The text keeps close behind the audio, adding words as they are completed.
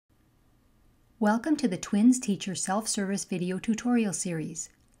Welcome to the Twins Teacher Self-Service Video Tutorial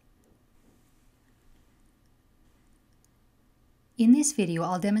Series. In this video,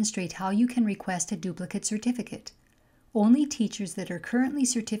 I'll demonstrate how you can request a duplicate certificate. Only teachers that are currently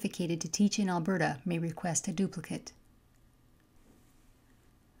certificated to teach in Alberta may request a duplicate.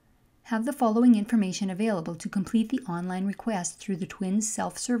 Have the following information available to complete the online request through the Twins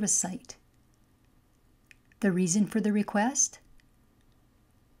self-service site. The reason for the request?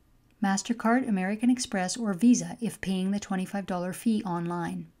 MasterCard, American Express, or Visa if paying the $25 fee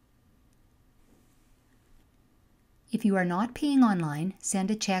online. If you are not paying online, send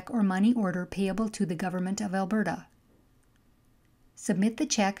a check or money order payable to the Government of Alberta. Submit the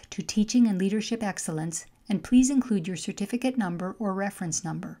check to Teaching and Leadership Excellence and please include your certificate number or reference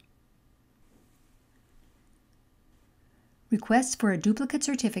number. Requests for a duplicate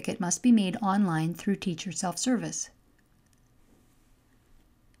certificate must be made online through Teacher Self-Service.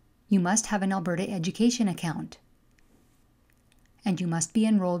 You must have an Alberta Education account, and you must be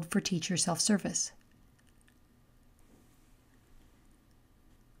enrolled for Teacher Self-Service.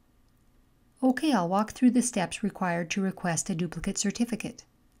 Okay, I'll walk through the steps required to request a duplicate certificate.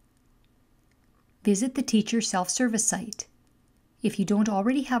 Visit the Teacher Self-Service site. If you don't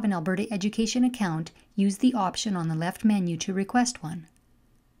already have an Alberta Education account, use the option on the left menu to request one.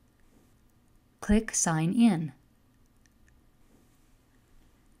 Click Sign In.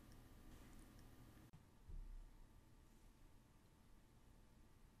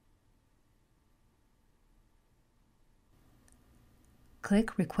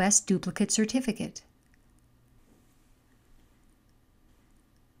 Click Request Duplicate Certificate.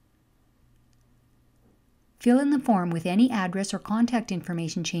 Fill in the form with any address or contact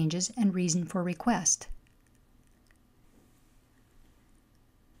information changes and reason for request.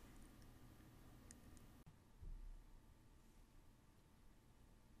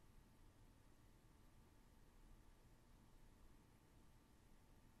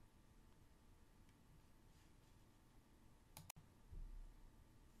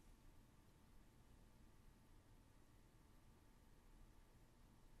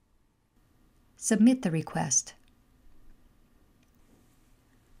 Submit the request.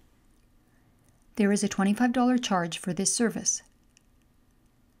 There is a $25 charge for this service.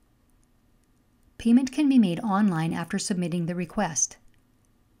 Payment can be made online after submitting the request.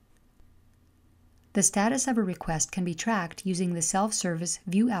 The status of a request can be tracked using the Self-Service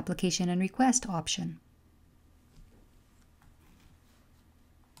View Application and Request option.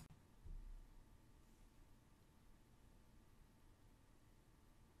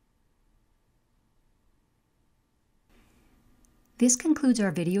 This concludes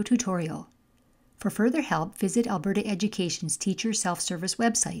our video tutorial. For further help, visit Alberta Education's Teacher Self-Service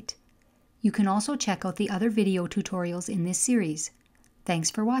website. You can also check out the other video tutorials in this series.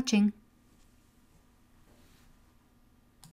 Thanks for watching.